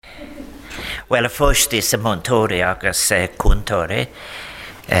Well, a fust is a montóri agus cúntóri.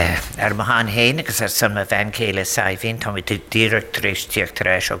 Mahan héin agus san ma bhean céile saibhín, tá mi díreachtaréis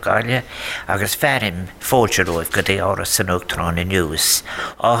tíochtaréis ó gáile, agus ferim fóidiróibh go dé áras san Uachtarán i News.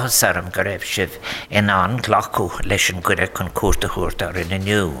 Áthas arm go raibh sibh in an glacú leis an gcuire chun cuairteúirt ar in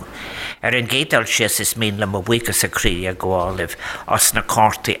aniu. An gédal sias is mín le mo bhuichas a crí a gháilibh as na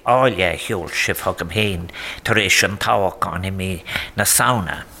cártaí áile heol sibh thugam héin tar éis an táhaán i mí na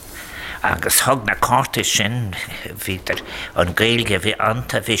sauna. Agus thug na cártaí sin bhítar an gailge bhí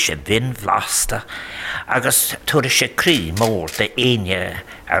anta bhí sé bin bhlasta agus tuair sé crí mór de aine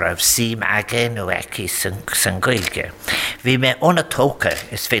ar a sim aige nó eici san gailge. Bhí mé óna tóca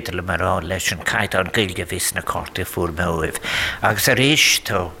is féidir le marrá leis an caiid an gailge vís na cártaí fuair me uibh. Agus a réis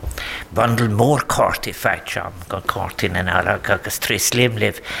tó bundle mór cártaí feitseam go cártaí na arag agus trís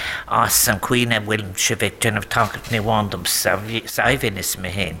limliv as an cuioine bhfuil se bheith denmh tagat ní bhándum saibhín is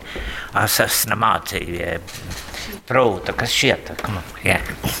me héin. As na mátaí bród agus siata,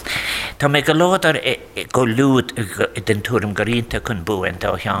 Tá mé go ládar go lúd den túrim gorínta chun buin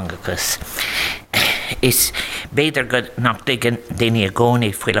dá theangagus. Is béidir go nach digan daine a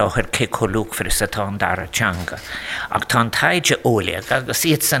gcónaí fuil áthar cicolúg for is atá dar a teanga. Ach tá taide ólaigh agus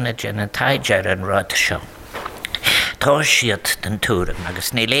iad sanna gin an taide ar an rud seo. Tá siad den túrim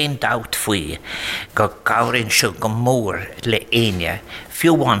agus ní léon dát faoi go gabhraonn seo go mór le aine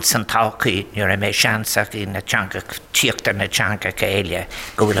fiúháin san tácaí nuair a mé seansach í na teanga tíochtar na teanga céile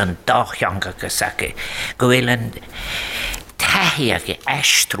go bhfuil an dátheanga go saci go bhfuil an taithíag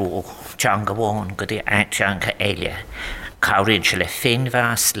eistrú teanga bháin go dtí teanga éile. Cáirinn se le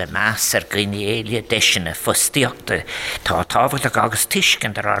féinmheas le meas ar gine éile deisina fustíochta tá tábhairteach agus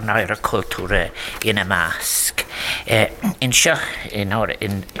tuiscint ar an áire cultúra ina measc. In seo in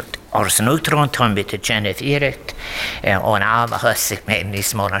áras an Uachtarán tá bit a Genevieve Irecht ón am a thusig mé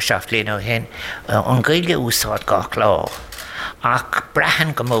níos mór an seaflín ó hin an gaile úsáid gach lá. Ach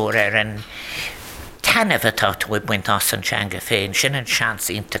breathan go mór ar an tanmh atá tuaib buint as an teanga féin sin an seans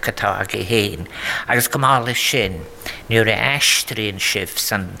iontatá a héin agus go mála sin nuair a eistríonn sibh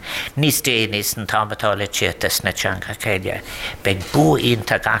san níos déanaí an támatá le tíotas na teanga céile beidh bú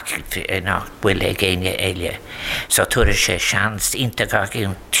iontatach bhfuil ag géine éile. So tuair sé seans iontatach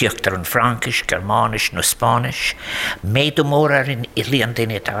íon tíochtar an Francais, Germánis nó Spánis. Méadú mór ar in líon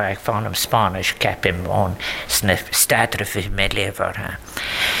daine tá ag fánam Spánis ceapim ón sna stadra bhí mé léomhar.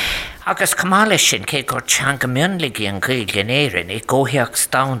 Agus cumála sin cé gur teanga mionlaigh an gailge éireann I ggótheach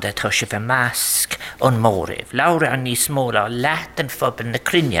standa tá si bheith measc an móribh. Laura an níos mó lá leat an foban na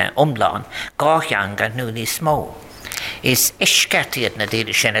crinne omláin gátheanga nó níos mó. Is isceartíad na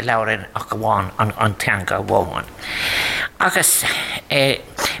déile sin a laurin ach bháin an teanga bháin. Agus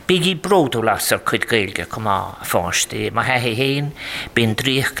bígí bródú las ar chuid gailge cumá fáistí, má hethe héin bín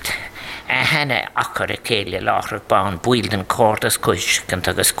dríocht henne achar a céile láthar bán buildan córdas cuiscint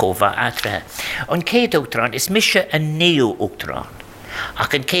agus cóha atre. An céad Uachtarán is mise a néú Uachtarán.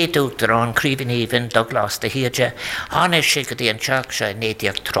 Ach an céad Uachtarán críbhín íbin Douglas de Hiide, hána sé go dtí an teach se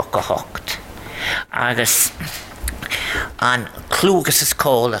 1938. Agus an clúgus is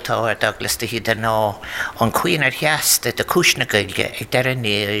cóil atá ar Douglas de Hiide ná an cuioin ar heasta de cisna gailge ag dar a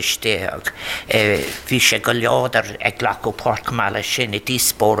néistéag. Bhí sé go leádar ag ghlacú Páirc Mala sin I dtí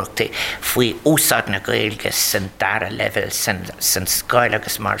spóireachta faoi úsáid na gailge san dara level san scoil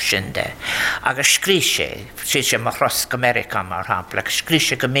agus mar sin de. Agus scríise mar Rosc America mar hampla, agus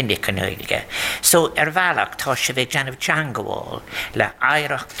scríise go minic an gailge. So ar bhealach tá sé bheith deanamh teangaháil le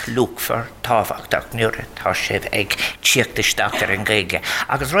éireacht lúgfar tábhachtach nuair tá sé ag tíochtasteach ar an gailge.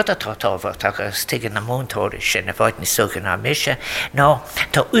 Agus rud atá tábhacht agus tuigeann na múntóirí sin a bhaid ní sugan á mise, ná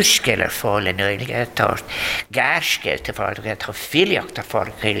tá uiscéil ar fáil in gailge, tá gáiscéil tá fáilge, tá filiacht ar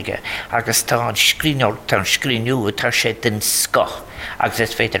fáil gailge, agus tá an scríniú tá sé den scoth, agus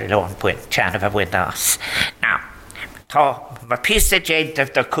is féidir leon buint teanamh a bhain as. Now, tá mar písa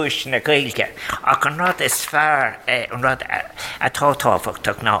déanamh do cisna gailge, ach an rud is fearr an rud atá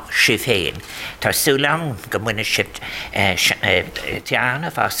tábhachtach ná sibh féin. Tásúlam go muna sib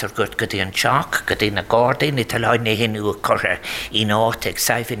teanamh as ar go dtí an teach, go dtí na gádaí, ní taláid na hinú chutha í nátaigh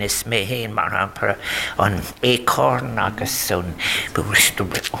saibhín is mé héin mar an écorn agus an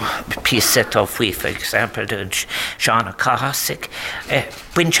písa tá faoi, for example, dún Seánna Cahasig.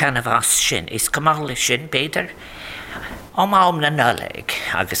 Buin teanamh as sin, is cumála sin béidir am na nalig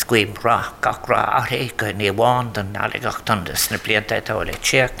agus gwym gach ra arhe go ní bháin don nalig ach tundas na blianta atá le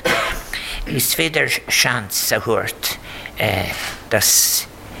tíocht. Is féidir seans a thuairt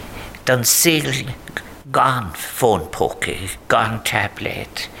don síl gan fónpóca, gan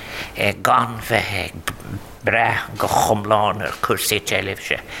tablet, gan bheith bra go chumláin ar cuasaí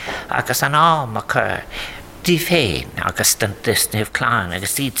teleibse. Agus an am a chur dí féin agus den disneh chláin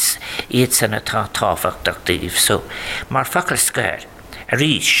agus iad san atá táhachtach díomh so. Mar focail scair a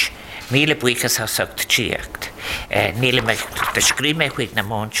ríis míle buchas a sucht tíocht. Níle me de scríime chuig na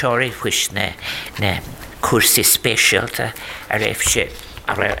Montessori whis na cuasaí spéisialta a raibh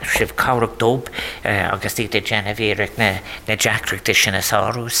sibh cabhrach dóib agus tí de Genevieve na deacrachta sin is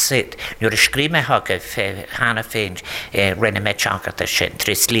áú sit. Nuair a scríime thugah hána féin rinne méid teangata sin,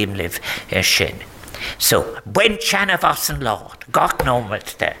 trís límlih sin. So, bhain teanna bhas an lád, gach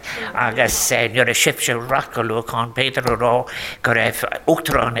nómailte, agus nuair a sibse racha luachán Péidir rá go raibh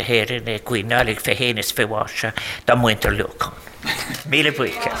uachtarán na héireann na gcuineálaigh fé héanas fé bháise dá muintear luachán. Míle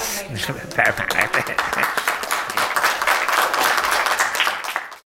buchas.